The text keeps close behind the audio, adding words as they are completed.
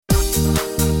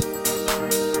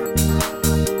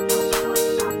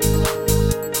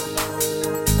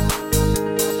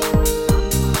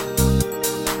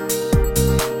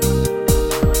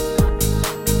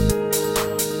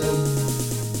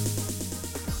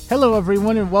Hello,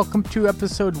 everyone, and welcome to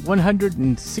episode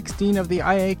 116 of the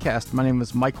IA Cast. My name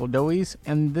is Michael Doise,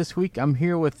 and this week I'm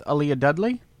here with Aaliyah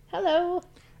Dudley. Hello.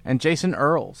 And Jason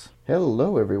Earls.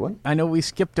 Hello, everyone. I know we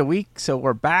skipped a week, so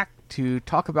we're back to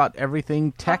talk about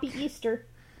everything tech. Happy Easter.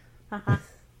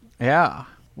 Yeah,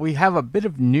 we have a bit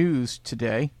of news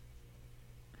today,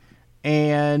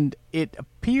 and it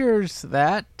appears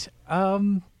that,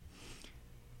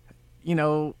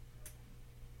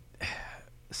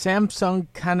 Samsung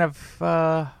kind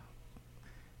of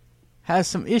has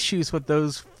some issues with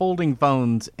those folding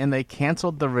phones, and they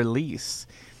canceled the release.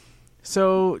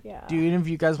 So, Do any of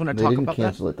you guys want to talk about that? They didn't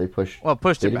cancel it. They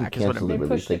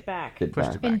pushed it back. They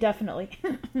pushed it back. Indefinitely.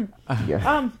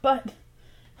 Yeah. But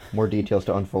more details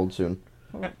to unfold soon.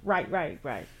 Right.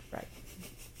 But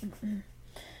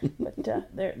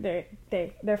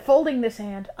they're folding this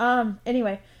hand.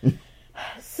 Anyway.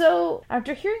 So,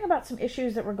 after hearing about some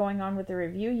issues that were going on with the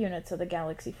review units of the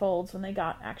Galaxy Folds when they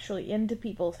got actually into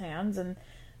people's hands, and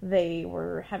they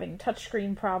were having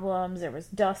touchscreen problems, there was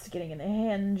dust getting in the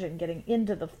hinge and getting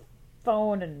into the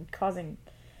phone and causing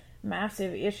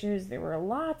massive issues. There were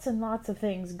lots and lots of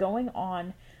things going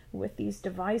on with these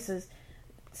devices.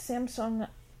 Samsung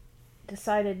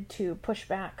decided to push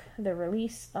back the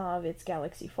release of its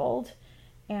Galaxy Fold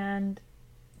and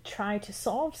try to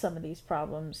solve some of these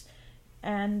problems.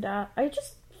 And I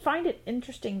just find it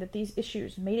interesting that these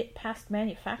issues made it past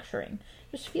manufacturing.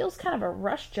 It just feels kind of a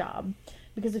rush job,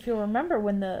 because if you'll remember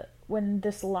when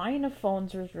this line of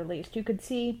phones was released, you could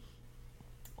see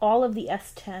all of the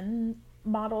S10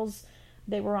 models.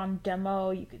 They were on demo,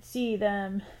 you could see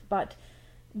them, but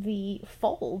the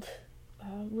Fold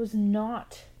was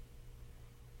not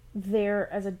there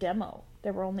as a demo.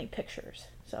 There were only pictures.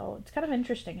 So it's kind of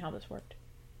interesting how this worked.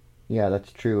 Yeah,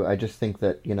 that's true. I just think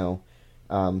that,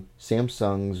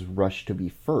 Samsung's rush to be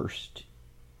first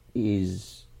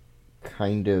is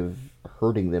kind of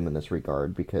hurting them in this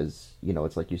regard because,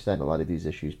 it's like you said, a lot of these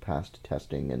issues passed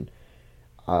testing, and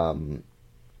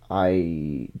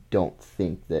I don't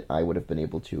think that I would have been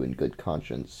able to, in good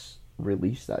conscience,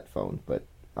 release that phone, but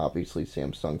obviously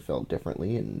Samsung felt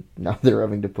differently, and now they're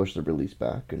having to push the release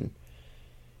back, and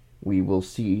we will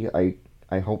see.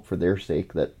 I hope for their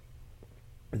sake that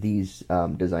these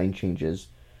design changes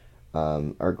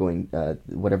are going,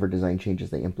 whatever design changes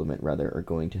they implement, rather, are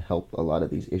going to help a lot of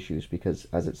these issues, because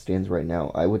as it stands right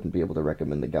now, I wouldn't be able to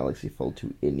recommend the Galaxy Fold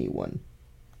to anyone.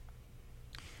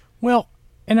 Well,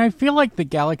 and I feel like the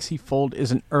Galaxy Fold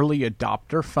is an early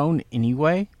adopter phone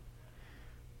anyway.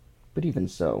 But even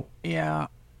so. Yeah.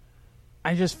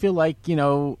 I just feel like,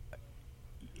 you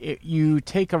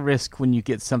take a risk when you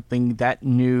get something that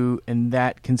new and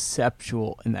that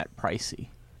conceptual and that pricey.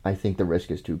 I think the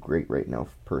risk is too great right now,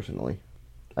 personally.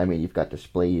 I mean, you've got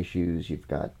display issues, you've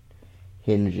got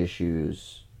hinge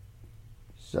issues,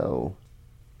 so...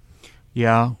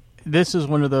 Yeah, this is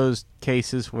one of those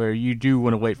cases where you do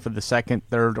want to wait for the second,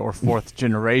 third, or fourth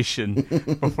generation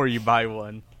before you buy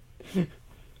one.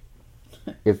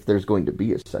 If there's going to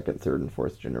be a second, third, and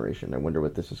fourth generation, I wonder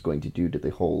what this is going to do to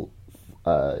the whole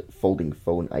folding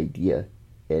phone idea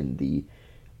in the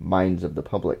minds of the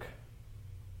public.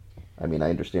 I mean,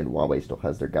 I understand Huawei still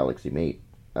has their Galaxy Mate,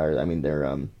 the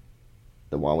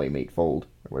Huawei Mate Fold,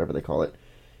 or whatever they call it,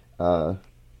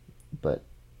 but...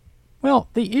 Well,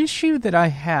 the issue that I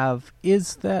have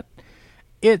is that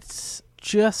it's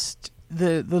just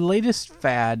the latest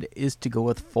fad is to go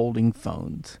with folding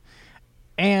phones,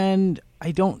 and I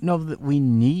don't know that we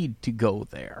need to go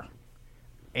there.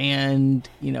 And,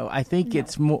 I think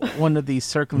it's one of these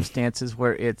circumstances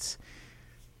where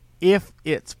if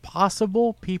it's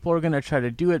possible, people are going to try to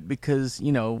do it because,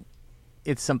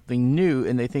 it's something new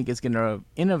and they think it's going to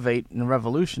innovate and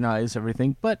revolutionize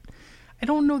everything. But I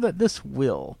don't know that this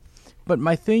will. But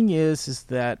my thing is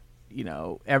that,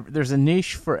 there's a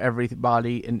niche for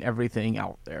everybody and everything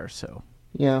out there. So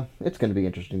yeah, it's going to be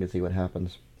interesting to see what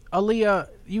happens. Aaliyah,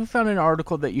 you found an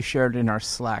article that you shared in our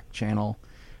Slack channel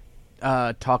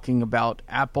talking about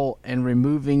Apple and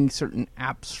removing certain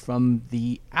apps from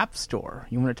the App Store.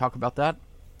 You want to talk about that?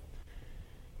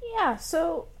 Yeah,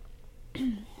 so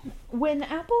when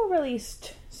Apple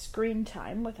released Screen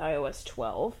Time with iOS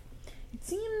 12, it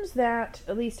seems that,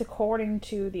 at least according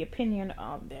to the opinion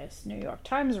of this New York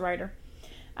Times writer,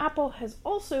 Apple has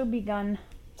also begun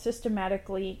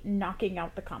systematically knocking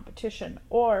out the competition,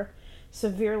 or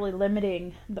severely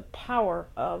limiting the power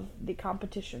of the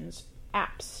competition's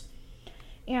apps.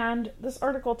 And this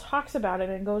article talks about it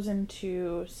and goes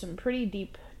into some pretty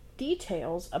deep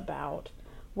details about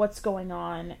what's going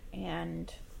on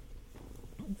and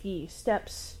the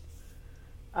steps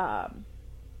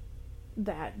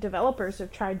that developers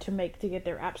have tried to make to get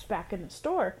their apps back in the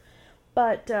store.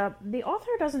 But the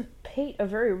author doesn't paint a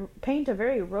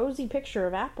very rosy picture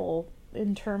of Apple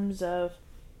in terms of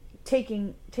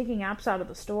taking apps out of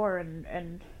the store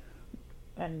and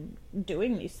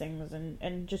doing these things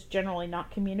and just generally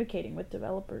not communicating with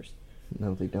developers.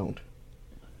 No, they don't.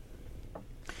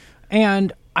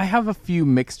 And I have a few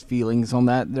mixed feelings on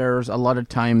that. There's a lot of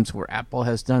times where Apple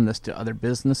has done this to other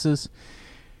businesses.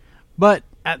 But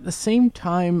at the same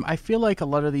time, I feel like a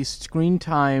lot of these screen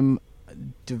time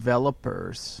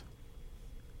developers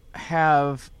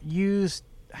have used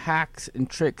hacks and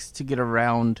tricks to get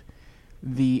around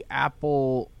the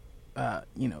Apple,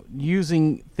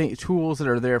 using tools that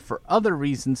are there for other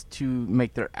reasons to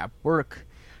make their app work.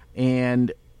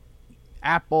 And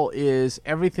Apple is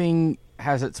everything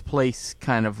has its place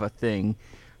kind of a thing.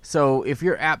 So if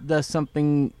your app does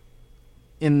something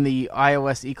in the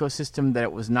iOS ecosystem that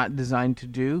it was not designed to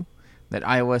do, that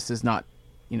iOS is not,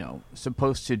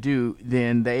 supposed to do,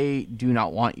 then they do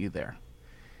not want you there.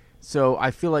 So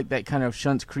I feel like that kind of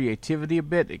shunts creativity a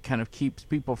bit. It kind of keeps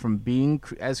people from being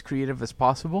as creative as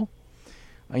possible.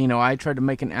 I tried to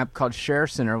make an app called Share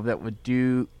Center that would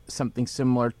do something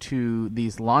similar to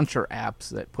these launcher apps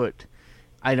that put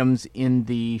items in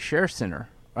the Share Center.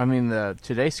 The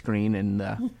Today screen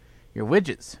and your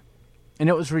widgets. And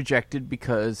it was rejected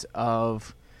because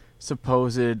of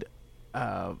supposed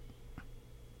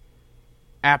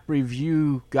app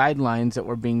review guidelines that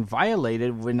were being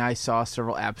violated when I saw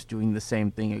several apps doing the same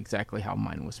thing exactly how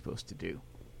mine was supposed to do.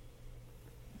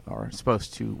 Or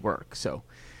supposed to work. So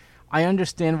I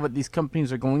understand what these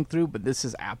companies are going through, but this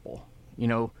is Apple.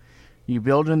 You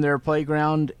build in their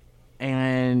playground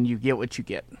and you get what you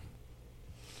get.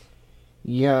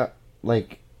 Yeah,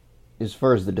 as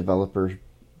far as the developer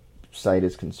side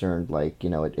is concerned,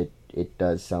 it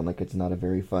does sound like it's not a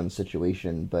very fun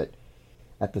situation, but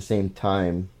at the same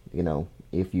time,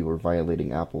 if you were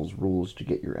violating Apple's rules to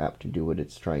get your app to do what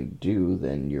it's trying to do,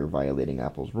 then you're violating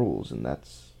Apple's rules, and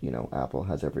that's, Apple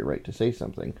has every right to say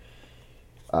something.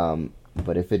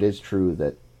 But if it is true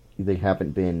that they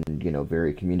haven't been,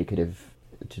 very communicative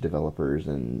to developers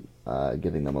and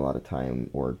giving them a lot of time,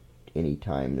 or any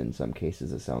time in some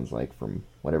cases, it sounds like, from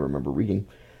what I remember reading,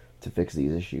 to fix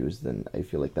these issues, then I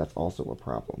feel like that's also a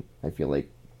problem. I feel like,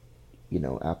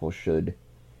 Apple should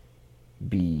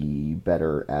be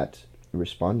better at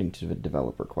responding to the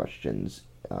developer questions,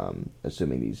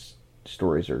 assuming these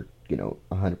stories are,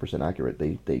 100% accurate.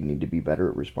 They need to be better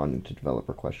at responding to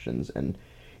developer questions and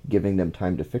giving them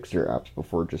time to fix their apps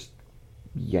before just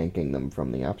yanking them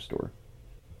from the App Store.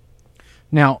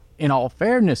 Now, in all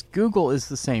fairness, Google is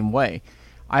the same way.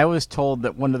 I was told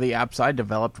that one of the apps I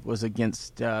developed was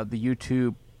against the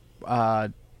YouTube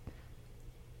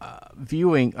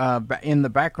viewing in the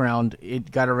background.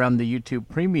 It got around the YouTube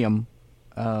Premium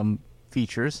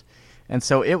features, and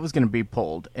so it was going to be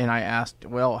pulled. And I asked,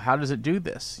 well, how does it do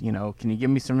this? Can you give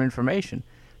me some information?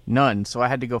 None. So I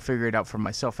had to go figure it out for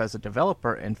myself as a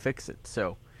developer and fix it.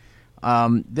 So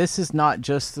this is not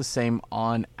just the same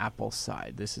on Apple's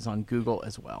side. This is on Google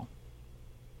as well.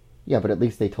 Yeah, but at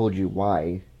least they told you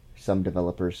why. Some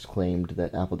developers claimed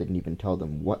that Apple didn't even tell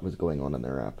them what was going on in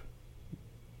their app.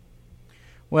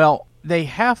 Well, they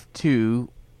have to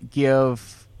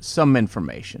give some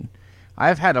information.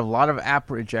 I've had a lot of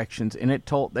app rejections, and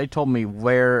they told me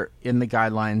where in the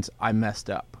guidelines I messed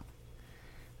up.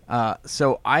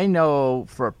 So I know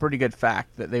for a pretty good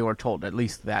fact that they were told at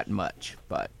least that much.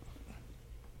 But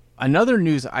another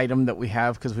news item that we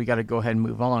have, because we got to go ahead and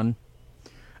move on,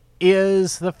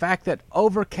 is the fact that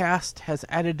Overcast has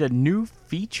added a new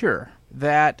feature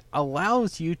that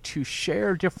allows you to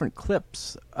share different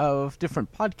clips of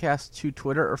different podcasts to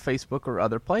Twitter or Facebook or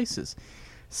other places.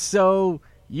 So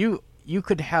you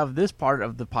could have this part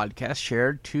of the podcast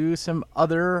shared to some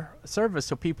other service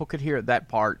so people could hear that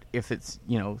part if it's,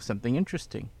 something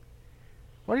interesting.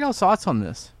 What are y'all's thoughts on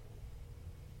this?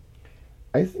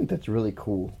 I think that's really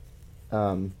cool.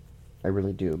 I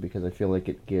really do, because I feel like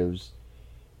it gives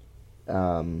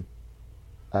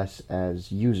us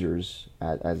as users,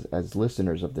 as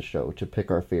listeners of the show, to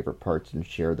pick our favorite parts and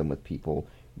share them with people,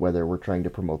 whether we're trying to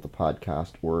promote the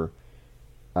podcast or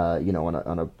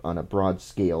on a broad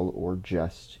scale, or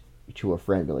just to a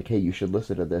friend, be like, hey, you should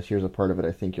listen to this. Here's a part of it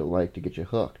I think you'll like to get you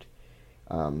hooked.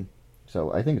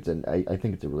 So I think it's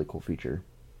a really cool feature.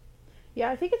 Yeah,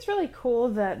 I think it's really cool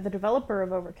that the developer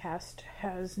of Overcast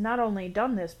has not only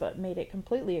done this, but made it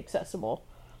completely accessible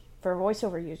for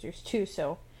voiceover users too.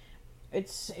 So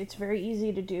it's very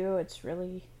easy to do. It's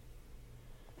really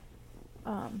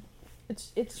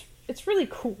it's really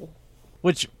cool.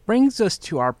 Which brings us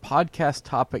to our podcast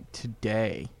topic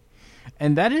today.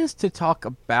 and that is to talk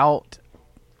about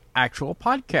actual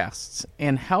podcasts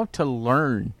and how to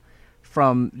learn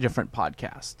from different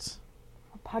podcasts.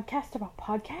 A podcast about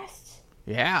podcasts?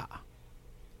 Yeah.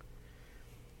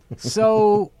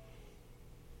 So,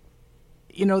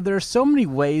 there are so many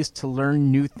ways to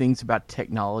learn new things about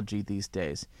technology these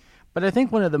days. But I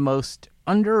think one of the most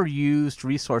underused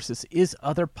resources is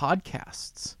other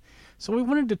podcasts. So we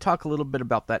wanted to talk a little bit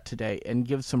about that today and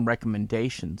give some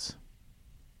recommendations.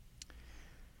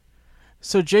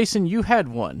 So Jason, you had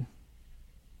one,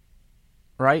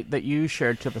 right, that you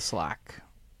shared to the Slack.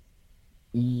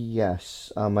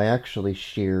 Yes, I actually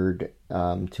shared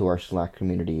to our Slack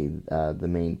community the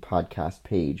main podcast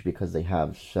page because they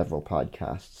have several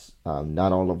podcasts,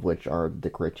 not all of which are the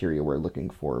criteria we're looking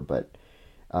for, but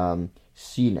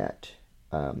CNET,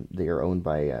 they are owned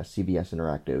by CBS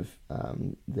Interactive.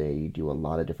 They do a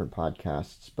lot of different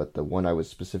podcasts, but the one I was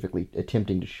specifically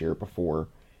attempting to share before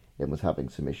and was having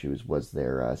some issues was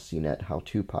their CNET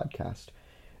How-To podcast.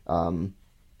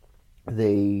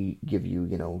 They give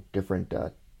you, different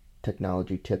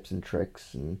technology tips and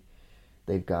tricks, and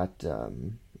they've got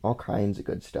all kinds of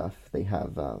good stuff. They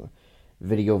have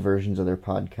video versions of their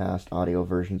podcast, audio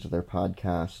versions of their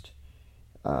podcast.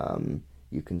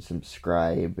 You can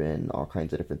subscribe and all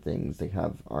kinds of different things. They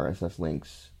have RSS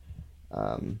links.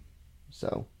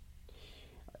 So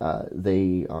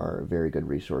they are a very good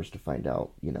resource to find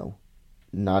out,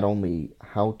 not only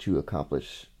how to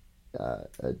accomplish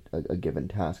a given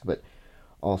task, but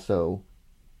also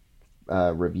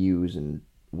reviews and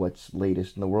what's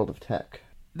latest in the world of tech.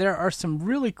 There are some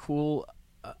really cool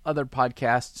other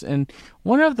podcasts, and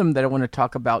one of them that I want to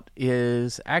talk about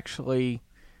is actually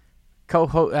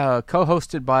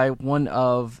co-hosted by one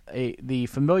of the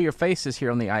familiar faces here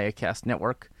on the IACast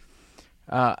network,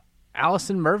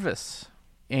 Allison Mervis,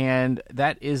 and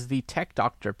that is the Tech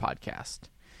Doctor podcast.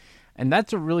 And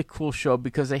that's a really cool show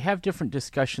because they have different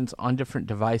discussions on different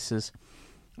devices,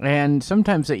 and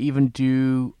sometimes they even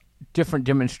do different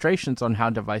demonstrations on how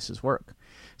devices work.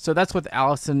 So that's with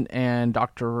Allison and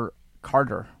Dr.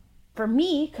 Carter. For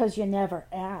me, because you never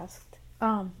asked,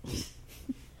 I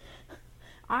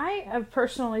have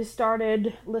personally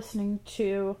started listening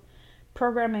to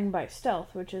Programming by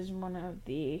Stealth, which is one of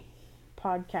the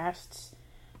podcasts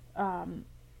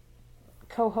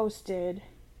co-hosted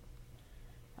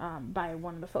by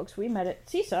one of the folks we met at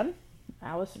CSUN,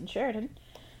 Allison Sheridan,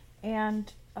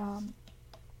 and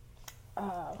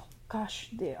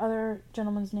the other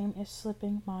gentleman's name is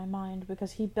slipping my mind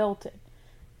because he built it.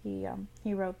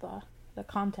 He wrote the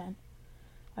content,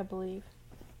 I believe.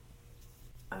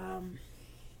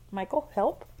 Michael,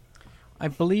 help? I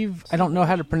believe, I don't know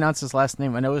how to pronounce his last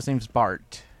name. I know his name's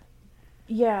Bart.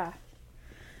 Yeah.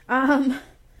 And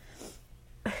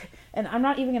I'm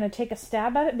not even going to take a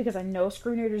stab at it because I know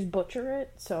screenreaders butcher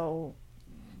it, so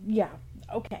yeah,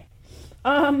 okay.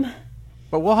 But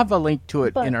we'll have a link to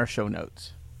it in our show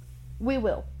notes. We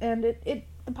will. And the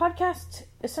podcast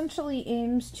essentially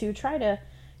aims to try to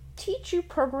teach you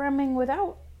programming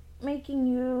without making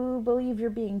you believe you're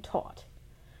being taught.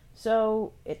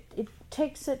 So it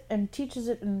takes it and teaches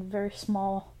it in very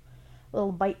small,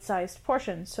 little bite-sized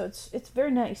portions. So it's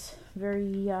very nice.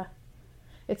 Very,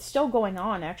 it's still going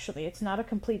on, actually. It's not a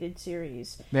completed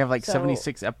series. They have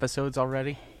 76 episodes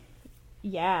already?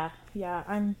 Yeah.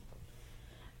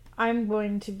 I'm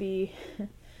going to be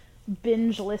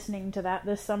binge listening to that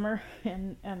this summer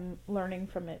and learning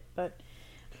from it. But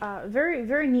very,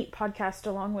 very neat podcast,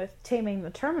 along with Taming the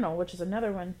Terminal, which is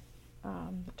another one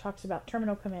that talks about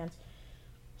terminal commands.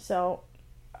 So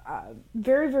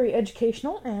very, very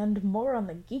educational and more on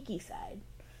the geeky side.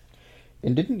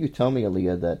 And didn't you tell me,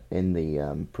 Aaliyah, that in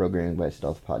the Programming by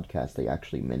Stealth podcast they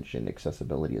actually mention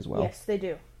accessibility as well? Yes, they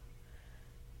do.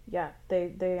 Yeah,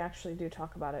 they actually do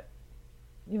talk about it,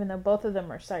 even though both of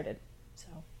them are cited. So,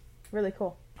 really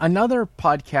cool. Another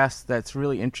podcast that's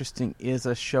really interesting is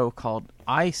a show called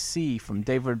I See from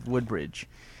David Woodbridge.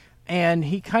 And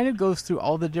he kind of goes through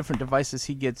all the different devices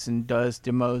he gets and does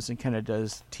demos and kind of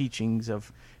does teachings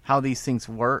of how these things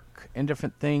work and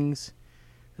different things.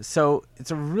 So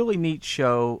it's a really neat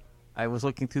show. I was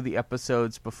looking through the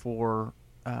episodes before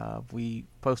we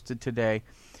posted today,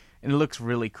 and it looks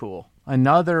really cool.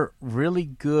 Another really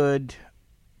good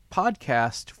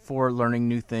podcast for learning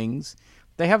new things.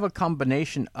 They have a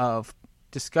combination of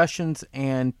discussions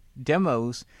and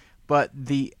demos, but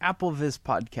the AppleVis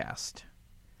podcast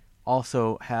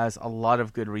also has a lot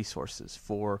of good resources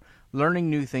for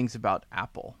learning new things about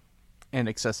Apple and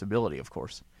accessibility, of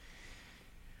course.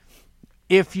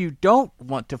 If you don't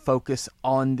want to focus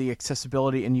on the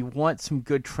accessibility and you want some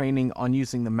good training on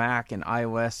using the Mac and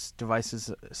iOS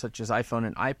devices such as iPhone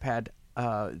and iPad,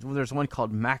 there's one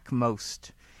called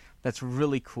MacMost that's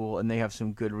really cool, and they have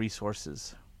some good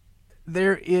resources.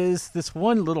 There is this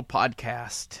one little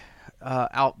podcast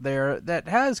out there that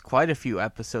has quite a few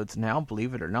episodes now,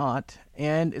 believe it or not,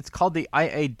 and it's called the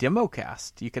IA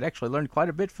Democast. You could actually learn quite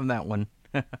a bit from that one.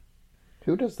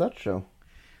 Who does that show?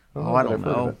 I don't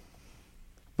know.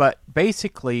 But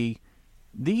basically,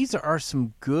 these are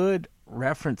some good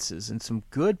references and some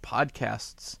good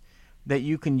podcasts that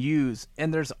you can use,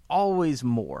 and there's always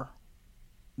more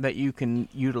that you can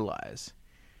utilize.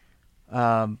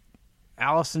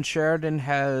 Allison Sheridan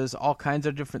has all kinds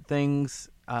of different things.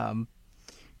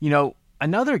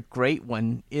 Another great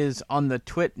one is on the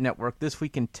TWiT network, This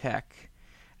Week in Tech.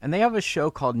 And they have a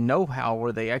show called Know How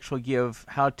where they actually give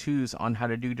how-tos on how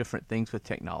to do different things with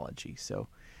technology. So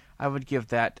I would give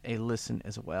that a listen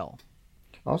as well.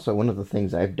 Also, one of the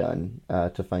things I've done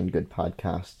to find good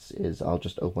podcasts is I'll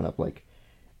just open up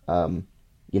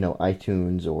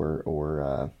iTunes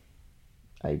or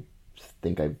I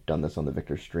think I've done this on the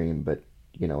Victor stream, but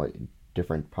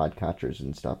different podcatchers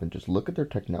and stuff, and just look at their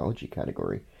technology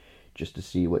category just to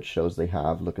see what shows they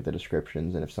have, look at the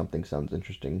descriptions, and if something sounds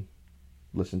interesting,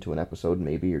 listen to an episode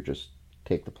maybe, or just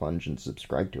take the plunge and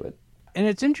subscribe to it. And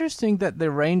it's interesting that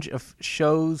the range of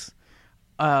shows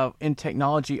in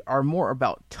technology are more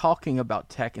about talking about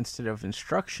tech instead of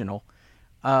instructional.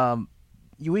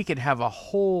 We could have a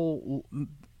whole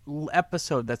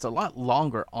episode that's a lot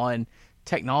longer on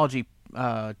technology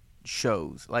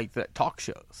shows, like the talk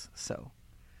shows. So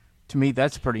to me,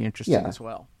 that's pretty interesting as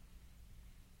well.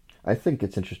 I think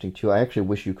it's interesting too. I actually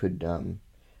wish you could,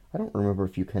 I don't remember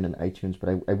if you can in iTunes, but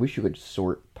I wish you could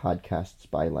sort podcasts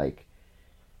by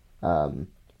a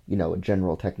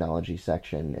general technology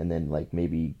section, and then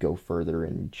maybe go further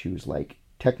and choose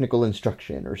technical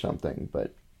instruction or something.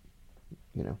 But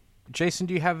Jason,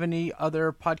 do you have any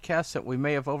other podcasts that we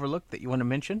may have overlooked that you want to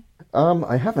mention?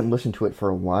 I haven't listened to it for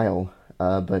a while,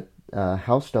 but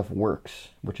How Stuff Works,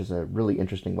 which is a really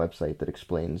interesting website that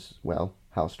explains,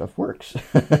 how stuff works,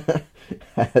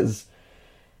 has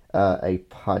a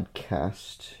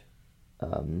podcast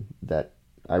that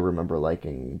I remember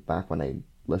liking back when I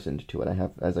listened to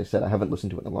it. As I said, I haven't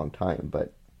listened to it in a long time,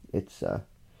 but it's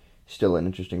still an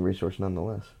interesting resource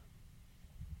nonetheless.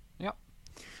 Yep.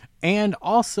 And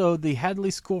also, the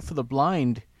Hadley School for the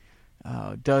Blind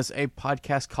does a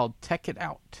podcast called Tech It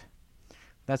Out.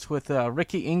 That's with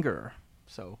Ricky Inger.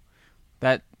 So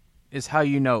that is how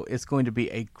you know it's going to be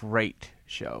a great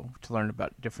show to learn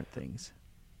about different things.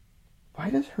 Why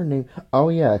does her name... Oh,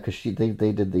 yeah, because they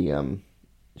did the...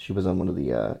 She was on one of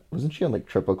the... wasn't she on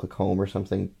Triple Click Home or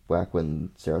something back when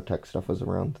Serotech stuff was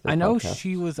around? I know podcasts?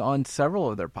 She was on several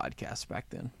of their podcasts back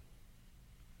then.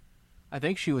 I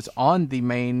think she was on the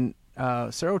main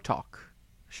Serotalk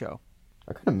show.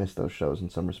 I kind of miss those shows in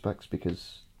some respects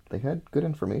because they had good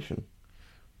information.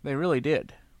 They really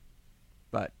did.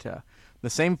 But the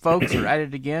same folks are at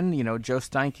it again. Joe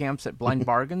Steinkamp's at Blind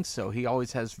Bargains, so he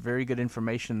always has very good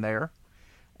information there.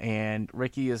 And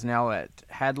Ricky is now at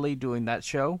Hadley doing that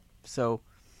show. So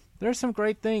there's some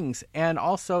great things. And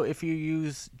also, if you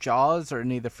use JAWS or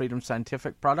any of the Freedom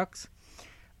Scientific products,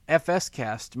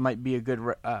 FSCast might be a good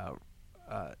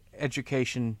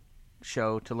education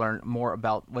show to learn more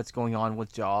about what's going on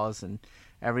with JAWS and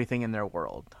everything in their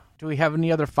world. Do we have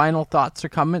any other final thoughts or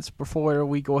comments before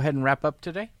we go ahead and wrap up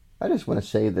today? I just want to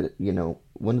say that,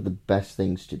 one of the best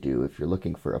things to do if you're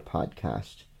looking for a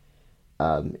podcast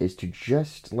is to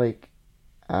just,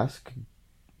 ask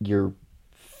your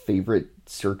favorite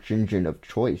search engine of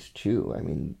choice, too. I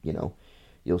mean,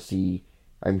 you'll see,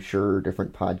 I'm sure,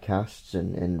 different podcasts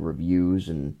and reviews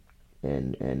and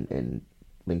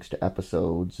links to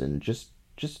episodes, and just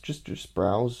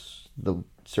browse the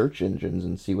search engines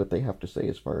and see what they have to say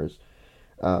as far as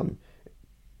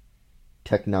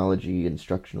technology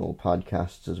instructional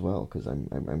podcasts as well, because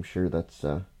I'm sure that's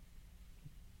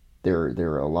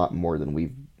there are a lot more than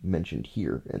we've mentioned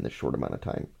here in this short amount of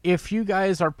time. If you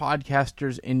guys are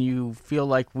podcasters and you feel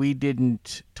like we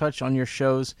didn't touch on your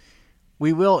shows,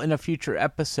 we will in a future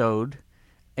episode.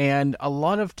 And a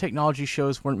lot of technology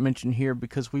shows weren't mentioned here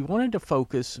because we wanted to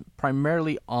focus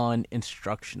primarily on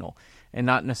instructional and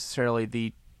not necessarily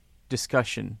the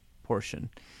discussion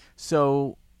portion.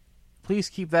 So please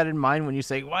keep that in mind when you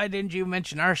say, why didn't you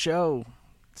mention our show?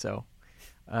 So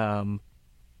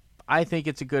I think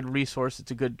it's a good resource.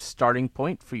 It's a good starting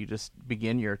point for you to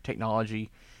begin your technology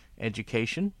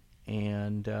education.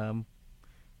 And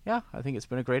I think it's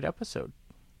been a great episode.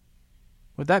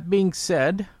 With that being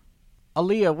said,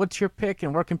 Aaliyah, what's your pick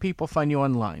and where can people find you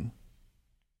online?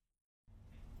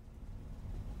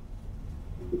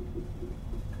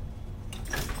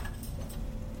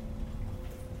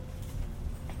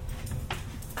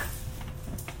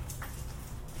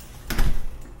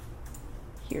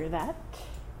 hear that?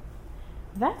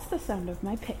 That's the sound of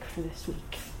my pick for this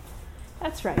week.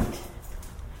 That's right.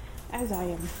 As I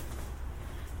am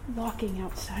walking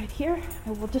outside here,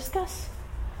 I will discuss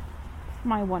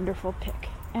my wonderful pick.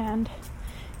 And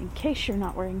in case you're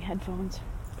not wearing headphones,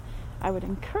 I would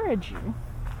encourage you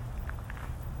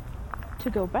to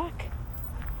go back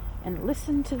and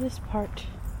listen to this part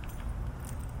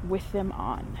with them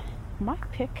on. My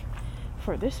pick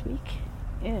for this week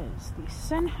is the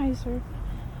Sennheiser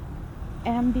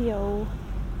Ambeo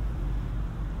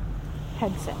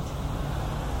headset.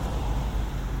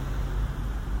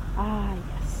 Ah,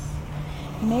 yes.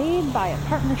 Made by a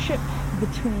partnership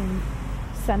between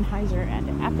Sennheiser and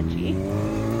Apogee.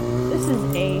 This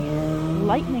is a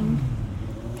Lightning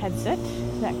headset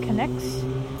that connects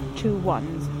to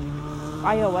one's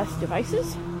iOS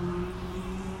devices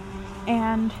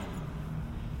and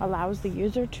allows the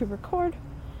user to record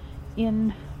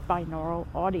in binaural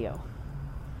audio.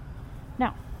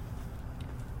 Now,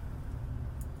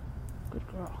 good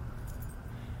girl.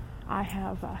 I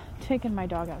have taken my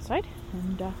dog outside,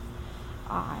 and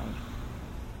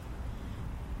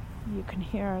you can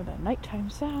hear the nighttime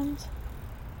sounds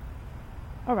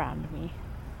around me.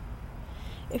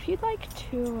 If you'd like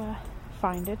to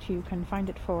find it, you can find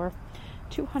it for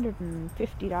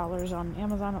 $250 on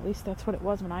Amazon. At least that's what it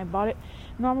was when I bought it.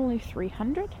 Normally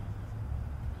 $300.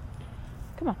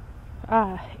 Come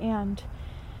on. And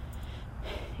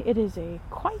it is a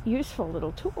quite useful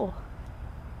little tool.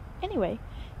 Anyway,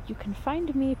 you can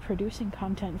find me producing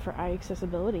content for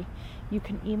iAccessibility. You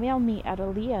can email me at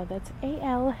Aleeha, that's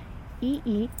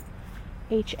ALEEHA,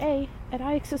 at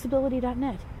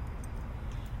iAccessibility.net.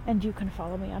 And you can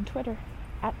follow me on Twitter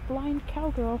at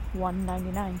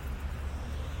BlindCowgirl199.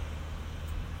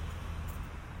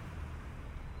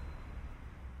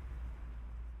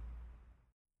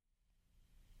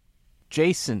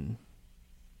 Jason,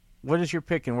 what is your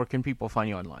pick and where can people find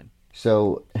you online?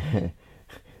 So,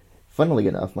 funnily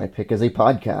enough, my pick is a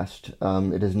podcast.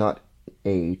 It is not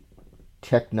a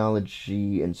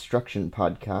technology instruction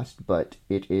podcast, but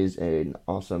it is an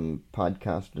awesome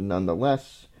podcast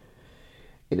nonetheless.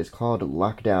 It is called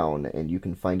Lockdown, and you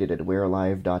can find it at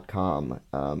we'realive.com.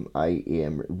 I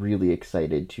am really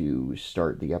excited to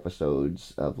start the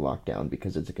episodes of Lockdown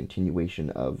because it's a continuation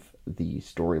of the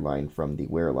storyline from the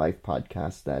We're Alive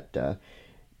podcast that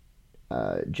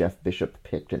Jeff Bishop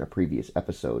picked in a previous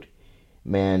episode.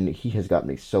 Man, he has got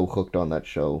me so hooked on that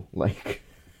show. Like,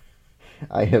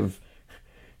 I have,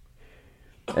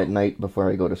 at night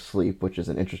before I go to sleep, which is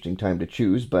an interesting time to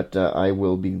choose, but I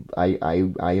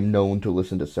am known to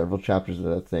listen to several chapters of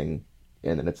that thing,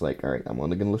 and then it's like, alright, I'm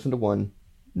only going to listen to one.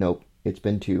 Nope, it's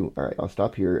been 2. Alright, I'll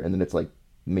stop here, and then it's like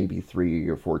maybe 3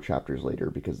 or 4 chapters later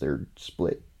because they're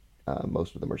split.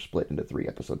 Most of them are split into 3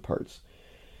 episode parts.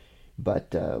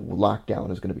 But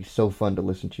Lockdown is going to be so fun to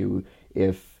listen to.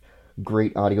 If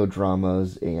great audio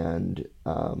dramas and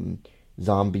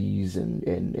zombies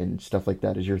and stuff like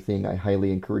that is your thing, I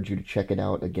highly encourage you to check it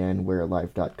out. Again,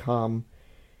 we'realive.com.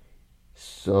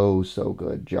 So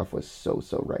good. Jeff was so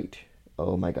right.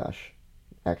 Oh my gosh.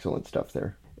 Excellent stuff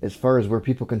there. As far as where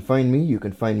people can find me, you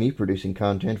can find me producing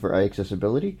content for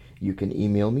iAccessibility. You can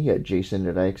email me at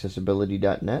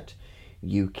jason@iAccessibility.net.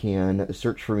 You can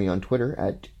search for me on Twitter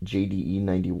at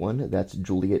JDE91. That's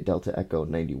Juliet Delta Echo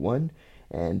 91.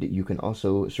 And you can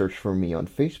also search for me on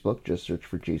Facebook. Just search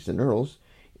for Jason Earls.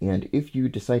 And if you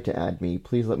decide to add me,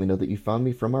 please let me know that you found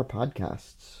me from our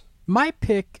podcasts. My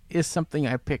pick is something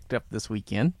I picked up this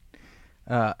weekend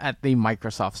at the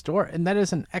Microsoft Store, and that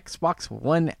is an Xbox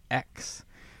One X.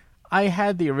 I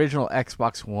had the original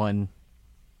Xbox One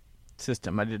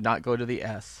system. I did not go to the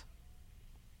S.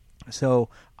 So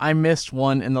I missed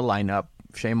one in the lineup.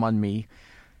 Shame on me.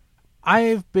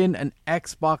 I've been an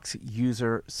Xbox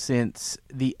user since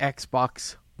the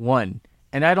Xbox One.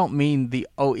 And I don't mean the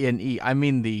ONE. I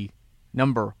mean the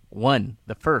number 1,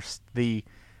 the first.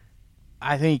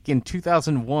 I think in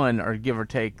 2001, or give or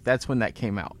take, that's when that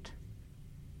came out.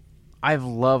 I've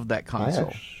loved that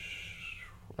console.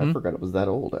 I forgot it was that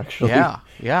old, actually.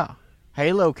 Yeah.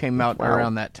 Halo came out Wow.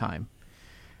 around that time.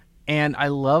 And I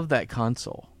love that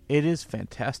console. It is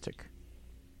fantastic.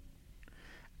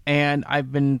 And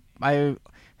when the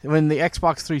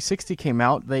Xbox 360 came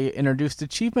out, they introduced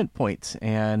achievement points.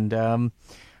 And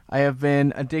I have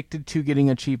been addicted to getting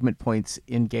achievement points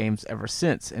in games ever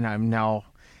since. And I'm now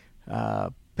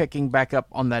picking back up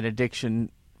on that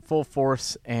addiction full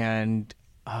force. And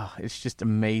it's just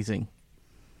amazing.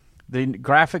 The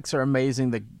graphics are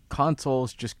amazing. The console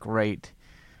is just great.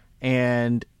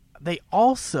 And they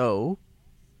also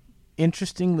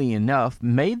interestingly enough,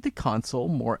 made the console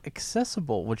more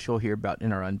accessible, which you'll hear about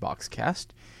in our Unbox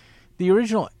Cast. The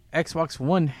original Xbox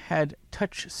One had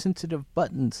touch-sensitive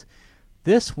buttons.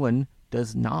 This one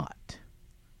does not.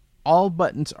 All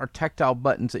buttons are tactile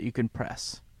buttons that you can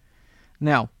press.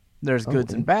 Now, there's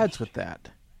goods and bads with that,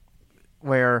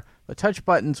 where the touch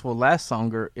buttons will last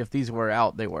longer. If these wear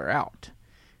out, they wear out.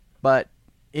 But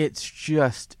it's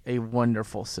just a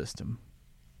wonderful system,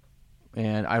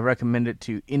 and I recommend it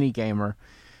to any gamer.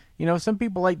 You know, some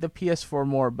people like the PS4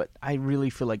 more, but I really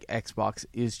feel like Xbox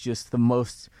is just the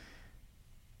most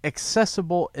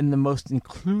accessible and the most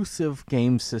inclusive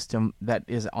game system that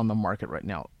is on the market right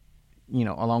now, you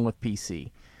know, along with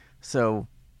PC. So,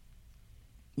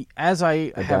 as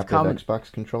I have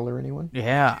Xbox controller, anyone?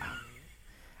 Yeah.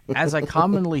 As I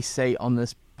commonly say on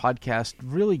this podcast,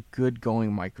 really good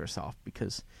going Microsoft,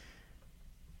 because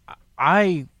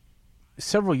I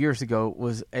several years ago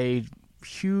was a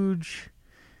huge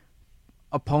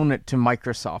opponent to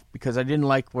Microsoft because I didn't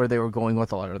like where they were going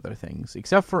with a lot of their things,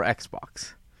 except for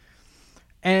Xbox.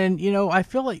 And, you know, I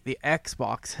feel like the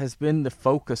Xbox has been the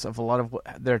focus of a lot of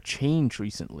their change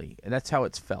recently. And that's how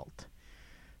it's felt.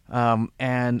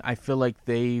 And I feel like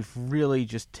they've really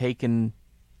just taken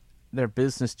their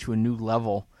business to a new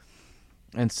level.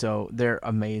 And so they're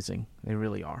amazing. They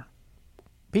really are.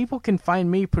 People can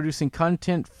find me producing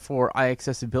content for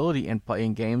iAccessibility and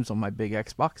playing games on my big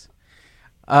Xbox.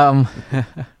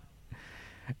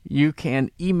 You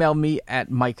can email me at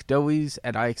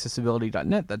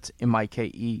mikedoise@iaccessibility.net. That's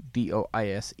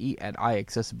MikeDoise at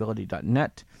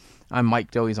iaccessibility.net. I'm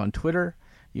Mike Doise on Twitter.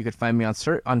 You can find me on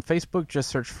Facebook. Just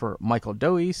search for Michael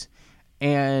Doise.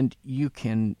 And you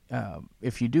can,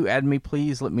 if you do add me,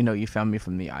 please let me know you found me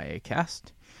from the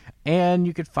IAcast. And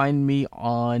you can find me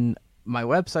on my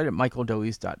website at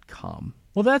michaeldoise.com.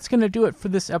 Well, that's going to do it for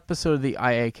this episode of the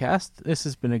IAcast. This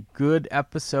has been a good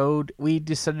episode. We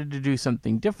decided to do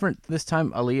something different. This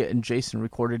time, Aaliyah and Jason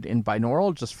recorded in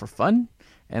binaural just for fun,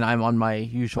 and I'm on my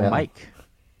usual mic.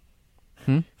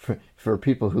 For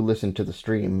people who listen to the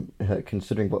stream,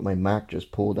 considering what my Mac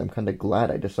just pulled, I'm kind of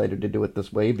glad I decided to do it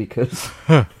this way, because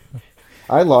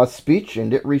I lost speech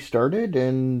and it restarted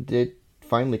and it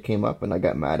finally came up and I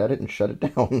got mad at it and shut it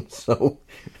down. So...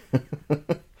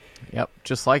 Yep,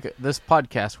 just like this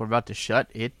podcast, we're about to shut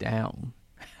it down.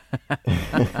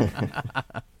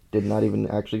 Did not even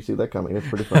actually see that coming. That's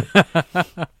pretty funny.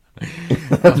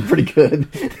 That's pretty good.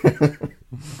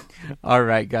 All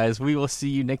right, guys, we will see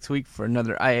you next week for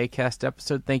another IAcast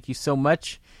episode. Thank you so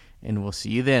much, and we'll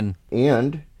see you then.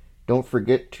 And don't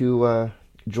forget to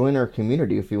join our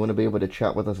community if you want to be able to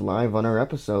chat with us live on our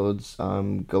episodes.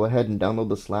 Go ahead and download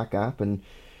the Slack app and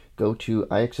go to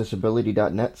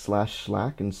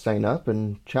iaccessibility.net/Slack and sign up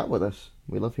and chat with us.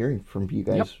 We love hearing from you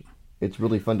guys. Yep. It's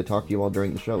really fun to talk to you all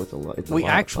during the show. We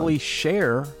actually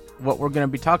share what we're going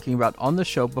to be talking about on the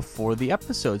show before the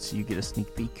episode, so you get a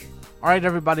sneak peek. All right,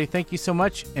 everybody, thank you so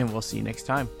much, and we'll see you next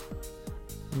time.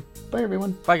 Bye,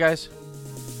 everyone. Bye, guys.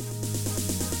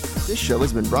 This show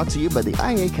has been brought to you by the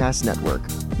IAcast Network.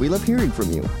 We love hearing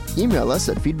from you. Email us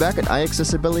at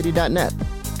feedback@iaccessibility.net.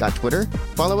 Got Twitter?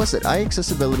 Follow us at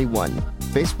iAccessibility1.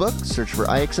 Facebook? Search for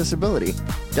iAccessibility.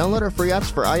 Download our free apps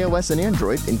for iOS and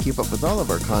Android and keep up with all of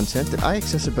our content at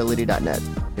iAccessibility.net.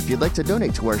 If you'd like to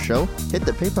donate to our show, hit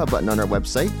the PayPal button on our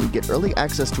website and get early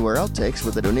access to our outtakes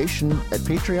with a donation at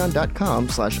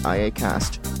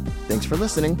patreon.com/IAcast. Thanks for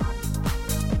listening.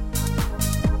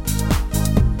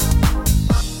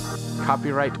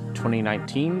 Copyright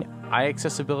 2019,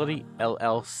 iAccessibility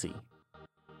LLC.